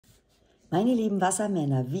Meine lieben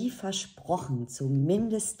Wassermänner, wie versprochen,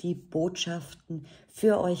 zumindest die Botschaften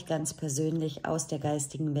für euch ganz persönlich aus der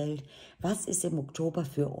geistigen Welt. Was ist im Oktober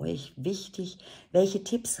für euch wichtig? Welche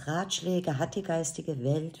Tipps, Ratschläge hat die geistige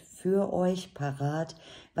Welt für euch parat?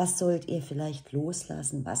 Was sollt ihr vielleicht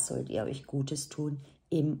loslassen? Was sollt ihr euch Gutes tun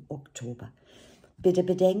im Oktober? Bitte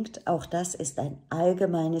bedenkt, auch das ist ein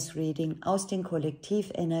allgemeines Reading aus den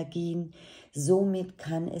Kollektivenergien. Somit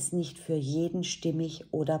kann es nicht für jeden stimmig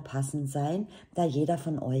oder passend sein, da jeder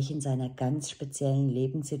von euch in seiner ganz speziellen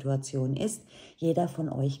Lebenssituation ist, jeder von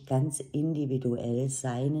euch ganz individuell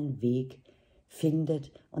seinen Weg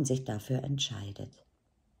findet und sich dafür entscheidet.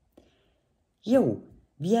 Jo,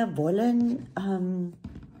 wir wollen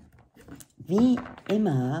wie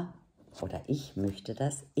immer, oder ich möchte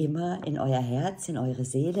das immer, in euer Herz, in eure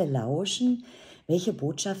Seele lauschen, welche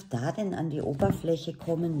Botschaft da denn an die Oberfläche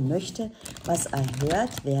kommen möchte, was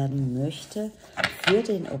erhört werden möchte für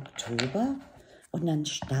den Oktober. Und dann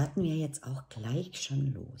starten wir jetzt auch gleich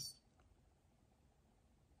schon los.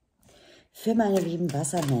 Für meine lieben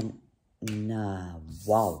Wassermänner, na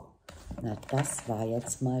wow, na das war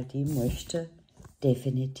jetzt mal, die möchte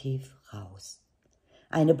definitiv raus.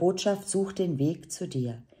 Eine Botschaft sucht den Weg zu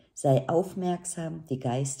dir. Sei aufmerksam, die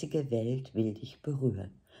geistige Welt will dich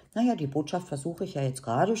berühren. Naja, die Botschaft versuche ich ja jetzt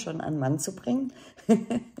gerade schon an den Mann zu bringen.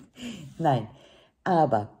 Nein,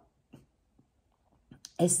 aber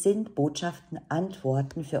es sind Botschaften,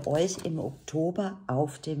 Antworten für euch im Oktober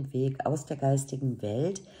auf dem Weg aus der geistigen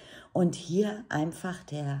Welt. Und hier einfach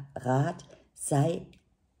der Rat, sei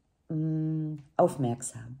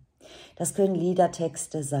aufmerksam. Das können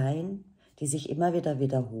Liedertexte sein, die sich immer wieder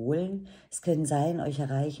wiederholen. Es können sein, euch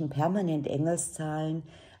erreichen permanent Engelszahlen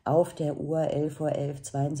auf der Uhr 11:11 Uhr,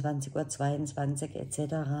 22:22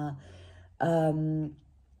 etc.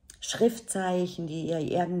 Schriftzeichen, die ihr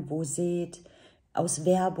irgendwo seht, aus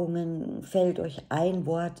Werbungen fällt euch ein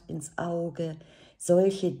Wort ins Auge,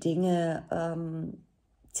 solche Dinge,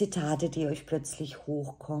 Zitate, die euch plötzlich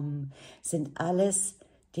hochkommen, sind alles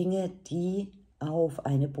Dinge, die auf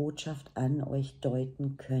eine Botschaft an euch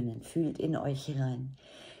deuten können. Fühlt in euch hinein.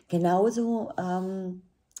 Genauso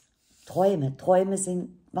Träume. Träume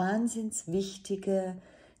sind wahnsinns wichtige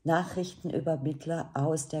Nachrichtenübermittler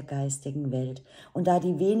aus der geistigen Welt. Und da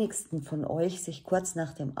die wenigsten von euch sich kurz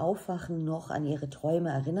nach dem Aufwachen noch an ihre Träume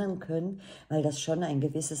erinnern können, weil das schon ein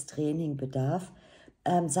gewisses Training bedarf,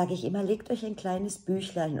 sage ich immer, legt euch ein kleines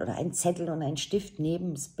Büchlein oder ein Zettel und einen Stift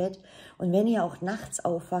neben das Bett. Und wenn ihr auch nachts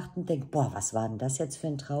aufwacht und denkt, boah, was war denn das jetzt für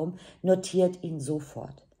ein Traum, notiert ihn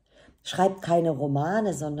sofort. Schreibt keine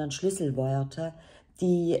Romane, sondern Schlüsselwörter,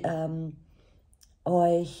 die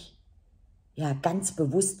euch ja ganz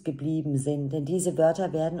bewusst geblieben sind. Denn diese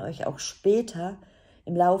Wörter werden euch auch später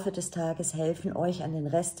im Laufe des Tages helfen, euch an den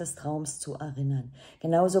Rest des Traums zu erinnern.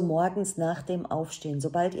 Genauso morgens nach dem Aufstehen,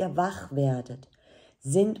 sobald ihr wach werdet,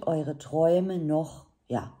 sind eure Träume noch,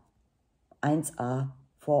 ja, 1A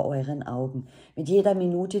vor euren Augen. Mit jeder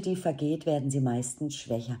Minute, die vergeht, werden sie meistens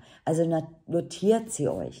schwächer. Also notiert sie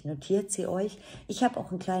euch, notiert sie euch. Ich habe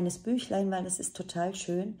auch ein kleines Büchlein, weil das ist total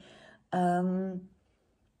schön.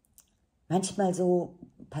 Manchmal so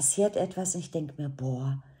passiert etwas und ich denke mir,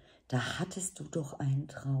 boah, da hattest du doch einen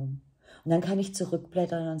Traum. Und dann kann ich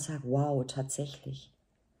zurückblättern und sagen, wow, tatsächlich.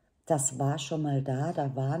 Das war schon mal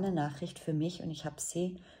da war eine Nachricht für mich und ich habe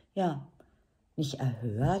sie, ja, nicht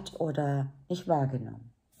erhört oder nicht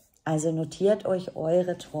wahrgenommen. Also notiert euch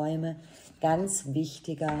eure Träume, ganz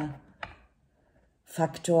wichtiger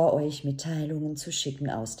Faktor, euch Mitteilungen zu schicken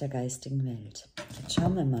aus der geistigen Welt. Jetzt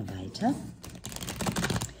schauen wir mal weiter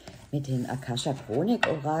mit den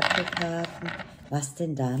Akasha-Chronik-Orakelkarten, was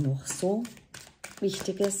denn da noch so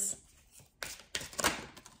Wichtiges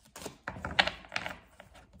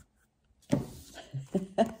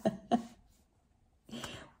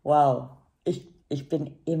wow, ich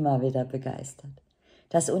bin immer wieder begeistert.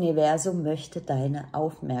 Das Universum möchte deine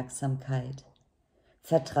Aufmerksamkeit.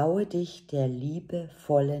 Vertraue dich der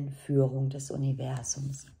liebevollen Führung des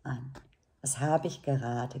Universums an. Was habe ich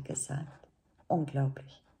gerade gesagt?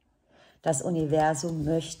 Unglaublich. Das Universum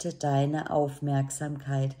möchte deine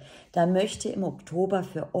Aufmerksamkeit. Da möchte im Oktober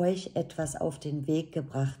für euch etwas auf den Weg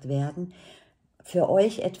gebracht werden, für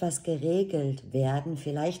euch etwas geregelt werden.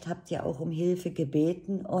 Vielleicht habt ihr auch um Hilfe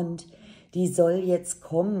gebeten und die soll jetzt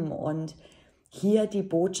kommen. Und hier die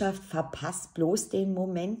Botschaft, verpasst bloß den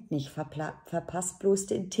Moment nicht, verpasst bloß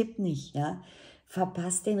den Tipp nicht, ja?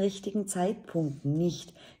 Verpasst den richtigen Zeitpunkt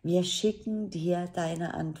nicht. Wir schicken dir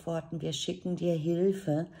deine Antworten, wir schicken dir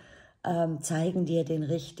Hilfe, zeigen dir den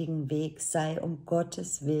richtigen Weg. Sei um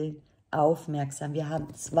Gottes Willen aufmerksam. Wir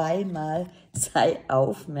haben zweimal, sei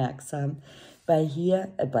aufmerksam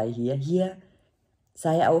Hier,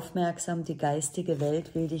 sei aufmerksam, die geistige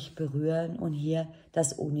Welt will dich berühren und hier,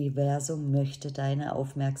 das Universum möchte deine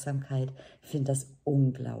Aufmerksamkeit. Ich finde das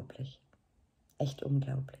unglaublich, echt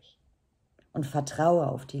unglaublich. Und vertraue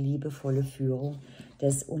auf die liebevolle Führung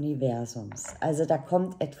des Universums. Also da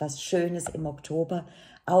kommt etwas Schönes im Oktober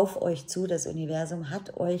auf euch zu. Das Universum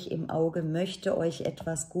hat euch im Auge, möchte euch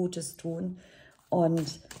etwas Gutes tun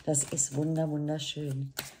und das ist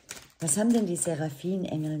wunderschön. Was haben denn die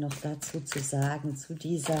Seraphinengel noch dazu zu sagen, zu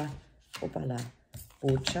dieser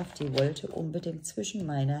Botschaft? Die wollte unbedingt zwischen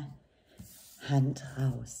meiner Hand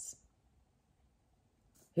raus.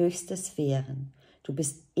 Höchste Sphären, du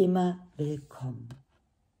bist immer willkommen.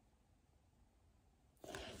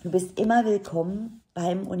 Du bist immer willkommen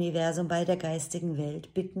beim Universum, bei der geistigen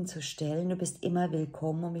Welt, Bitten zu stellen. Du bist immer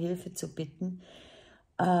willkommen, um Hilfe zu bitten.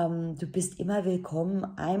 Du bist immer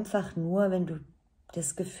willkommen, einfach nur, wenn du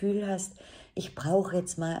das Gefühl hast, ich brauche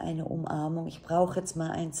jetzt mal eine Umarmung, ich brauche jetzt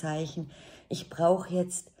mal ein Zeichen, ich brauche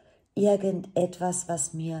jetzt irgendetwas,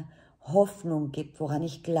 was mir Hoffnung gibt, woran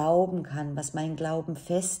ich glauben kann, was meinen Glauben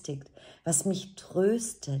festigt, was mich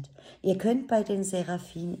tröstet. Ihr könnt bei den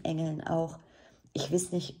Seraphinengeln auch, ich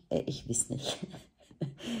weiß nicht,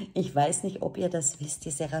 ob ihr das wisst,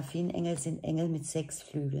 die Seraphinengel sind Engel mit 6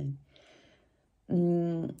 Flügeln.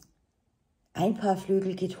 Ein paar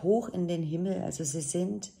Flügel geht hoch in den Himmel, also sie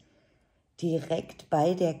sind direkt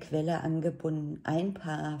bei der Quelle angebunden. Ein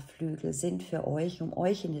paar Flügel sind für euch, um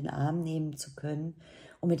euch in den Arm nehmen zu können.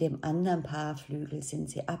 Und mit dem anderen Paar Flügel sind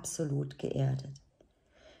sie absolut geerdet.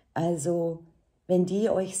 Also, wenn die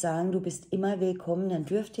euch sagen, du bist immer willkommen, dann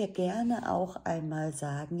dürft ihr gerne auch einmal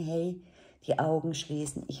sagen, hey, die Augen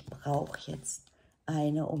schließen, ich brauche jetzt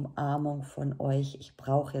eine Umarmung von euch, ich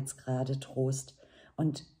brauche jetzt gerade Trost.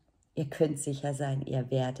 Und ihr könnt sicher sein, ihr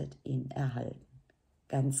werdet ihn erhalten.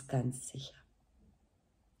 Ganz, ganz sicher.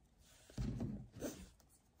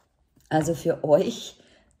 Also für euch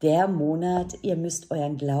der Monat, ihr müsst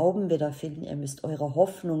euren Glauben wiederfinden, ihr müsst eure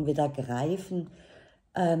Hoffnung wieder greifen,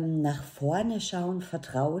 nach vorne schauen,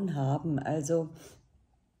 Vertrauen haben. Also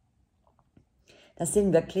das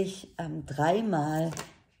sind wirklich dreimal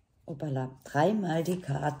die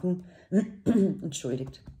Karten,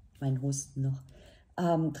 entschuldigt, mein Husten noch,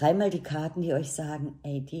 dreimal die Karten, die euch sagen,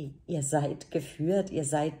 ey, ihr seid geführt, ihr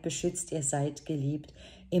seid beschützt, ihr seid geliebt.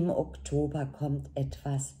 Im Oktober kommt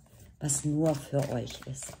etwas, was nur für euch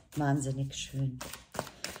ist. Wahnsinnig schön.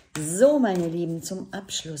 So, meine Lieben, zum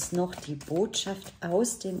Abschluss noch die Botschaft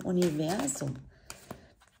aus dem Universum.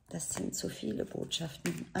 Das sind zu viele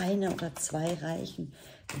Botschaften. Eine oder zwei reichen.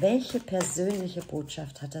 Welche persönliche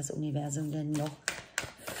Botschaft hat das Universum denn noch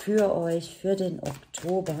für euch, für den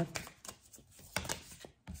Oktober?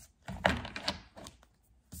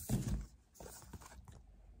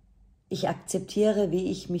 Ich akzeptiere,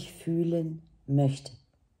 wie ich mich fühlen möchte.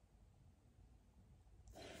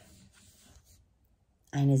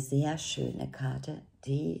 Eine sehr schöne Karte,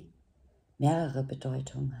 die mehrere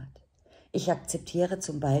Bedeutungen hat. Ich akzeptiere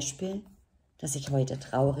zum Beispiel, dass ich heute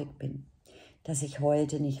traurig bin, dass ich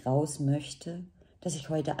heute nicht raus möchte, dass ich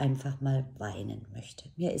heute einfach mal weinen möchte.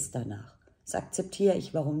 Mir ist danach. Das akzeptiere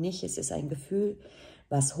ich, warum nicht? Es ist ein Gefühl,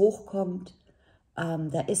 was hochkommt.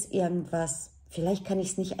 Da ist irgendwas, vielleicht kann ich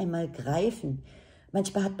es nicht einmal greifen.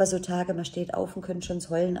 Manchmal hat man so Tage, man steht auf und könnte schon das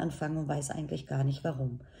Heulen anfangen und weiß eigentlich gar nicht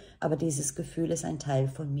warum. Aber dieses Gefühl ist ein Teil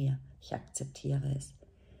von mir. Ich akzeptiere es.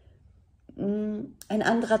 Ein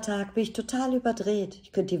anderer Tag bin ich total überdreht.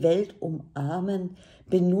 Ich könnte die Welt umarmen,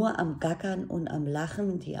 bin nur am Gackern und am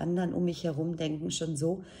Lachen. Die anderen um mich herum denken schon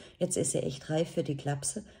so, jetzt ist sie echt reif für die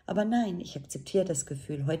Klapse. Aber nein, ich akzeptiere das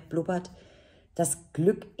Gefühl. Heute blubbert das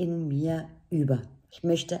Glück in mir über. Ich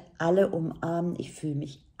möchte alle umarmen. Ich fühle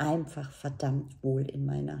mich einfach verdammt wohl in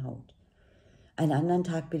meiner Haut. Einen anderen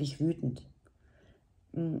Tag bin ich wütend.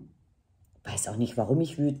 Weiß auch nicht, warum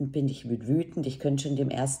ich wütend bin. Ich bin wütend. Ich könnte schon dem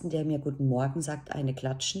Ersten, der mir Guten Morgen sagt, eine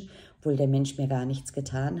klatschen, obwohl der Mensch mir gar nichts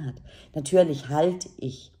getan hat. Natürlich halte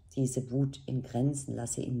ich diese Wut in Grenzen,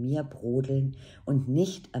 lasse in mir brodeln und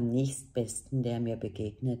nicht am nächstbesten, der mir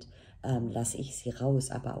begegnet, lasse ich sie raus.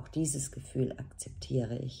 Aber auch dieses Gefühl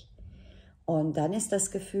akzeptiere ich. Und dann ist das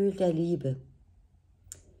Gefühl der Liebe.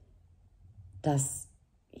 Das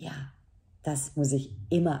muss ich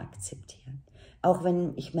immer akzeptieren. Auch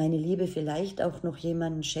wenn ich meine Liebe vielleicht auch noch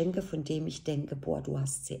jemanden schenke, von dem ich denke, boah, du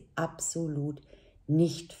hast sie absolut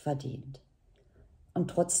nicht verdient. Und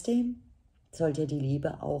trotzdem sollt ihr die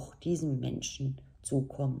Liebe auch diesem Menschen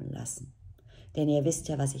zukommen lassen. Denn ihr wisst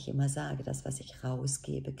ja, was ich immer sage, das, was ich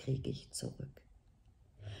rausgebe, kriege ich zurück.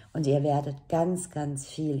 Und ihr werdet ganz, ganz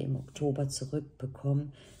viel im Oktober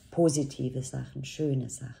zurückbekommen, positive Sachen, schöne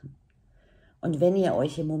Sachen. Und wenn ihr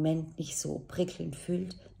euch im Moment nicht so prickelnd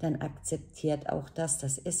fühlt, dann akzeptiert auch das.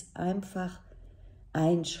 Das ist einfach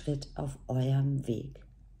ein Schritt auf eurem Weg.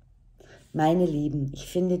 Meine Lieben, ich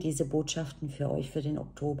finde diese Botschaften für euch für den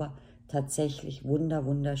Oktober tatsächlich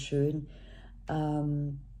wunderschön.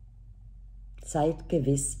 Seid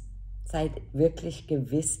gewiss, seid wirklich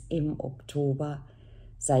gewiss im Oktober,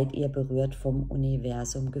 seid ihr berührt vom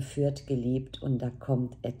Universum, geführt, geliebt und da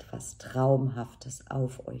kommt etwas Traumhaftes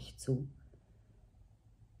auf euch zu.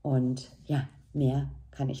 Und ja, mehr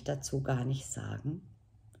kann ich dazu gar nicht sagen.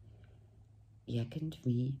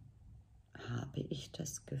 Irgendwie habe ich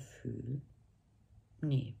das Gefühl,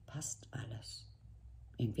 nee, passt alles.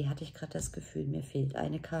 Irgendwie hatte ich gerade das Gefühl, mir fehlt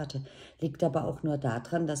eine Karte. Liegt aber auch nur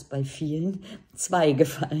daran, dass bei vielen 2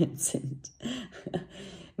 gefallen sind.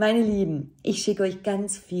 Meine Lieben, ich schicke euch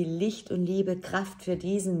ganz viel Licht und Liebe, Kraft für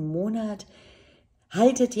diesen Monat.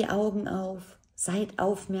 Haltet die Augen auf, seid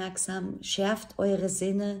aufmerksam, schärft eure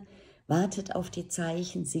Sinne, wartet auf die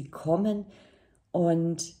Zeichen, sie kommen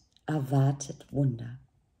und erwartet Wunder.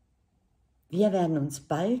 Wir werden uns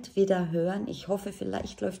bald wieder hören. Ich hoffe,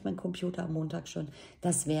 vielleicht läuft mein Computer am Montag schon.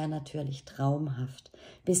 Das wäre natürlich traumhaft.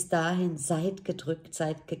 Bis dahin, seid gedrückt,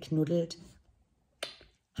 seid geknuddelt.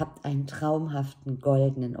 Habt einen traumhaften,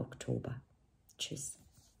 goldenen Oktober. Tschüss.